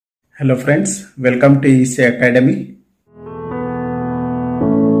Hello friends, welcome to EC Academy.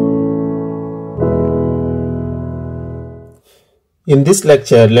 In this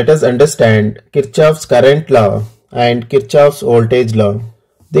lecture, let us understand Kirchhoff's current law and Kirchhoff's voltage law.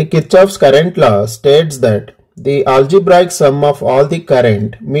 The Kirchhoff's current law states that the algebraic sum of all the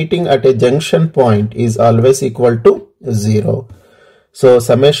current meeting at a junction point is always equal to 0. So,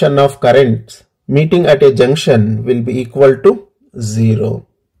 summation of currents meeting at a junction will be equal to 0.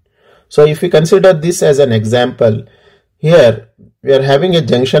 So, if we consider this as an example, here we are having a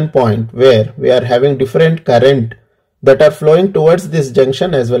junction point where we are having different current that are flowing towards this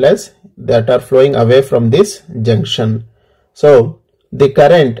junction as well as that are flowing away from this junction. So, the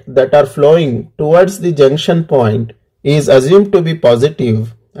current that are flowing towards the junction point is assumed to be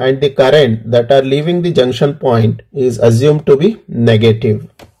positive and the current that are leaving the junction point is assumed to be negative.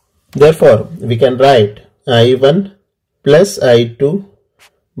 Therefore, we can write I1 plus I2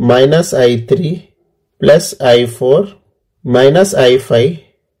 minus I3 plus I4 minus I5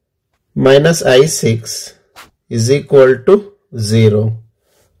 minus I6 is equal to 0.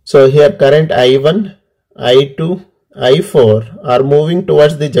 So here current I1, I2, I4 are moving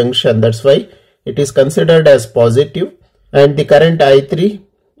towards the junction. That's why it is considered as positive, and the current I3,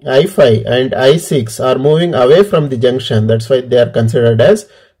 I5 and I6 are moving away from the junction. That's why they are considered as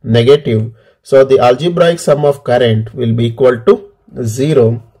negative. So the algebraic sum of current will be equal to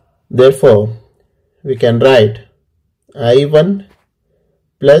 0. Therefore, we can write I1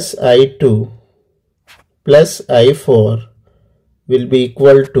 plus I2 plus I4 will be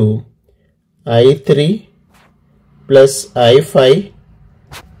equal to I3 plus I5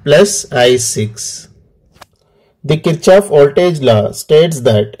 plus I6. The Kirchhoff voltage law states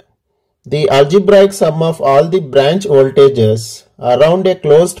that the algebraic sum of all the branch voltages around a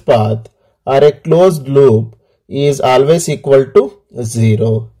closed path or a closed loop is always equal to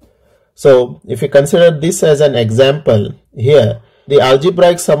 0. So, if you consider this as an example, here the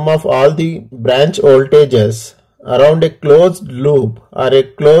algebraic sum of all the branch voltages around a closed loop or a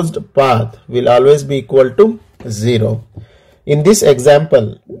closed path will always be equal to 0. In this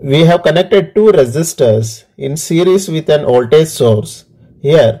example, we have connected two resistors in series with an voltage source.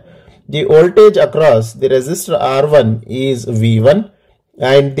 Here, the voltage across the resistor R1 is V1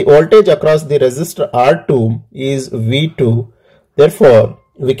 and the voltage across the resistor R2 is V2. Therefore,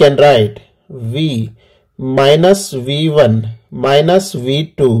 we can write V minus V1 minus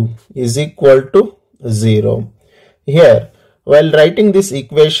V2 is equal to 0. Here, while writing this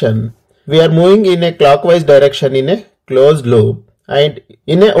equation, we are moving in a clockwise direction in a closed loop, and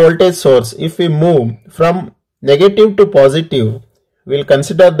in a voltage source, if we move from negative to positive, we will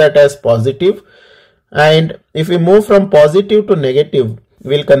consider that as positive, and if we move from positive to negative,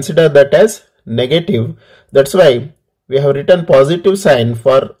 we will consider that as negative. That's why we have written positive sign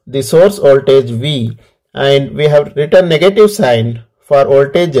for the source voltage V, and we have written negative sign for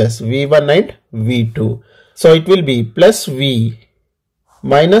voltages V1 and V2. So it will be plus V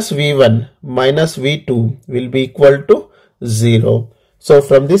minus V1 minus V2 will be equal to 0. So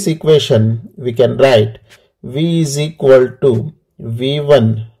from this equation we can write V is equal to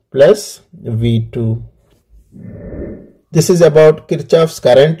V1 plus V2. This is about Kirchhoff's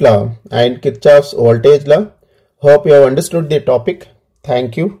current law and Kirchhoff's voltage law. Hope you have understood the topic.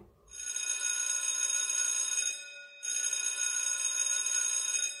 Thank you.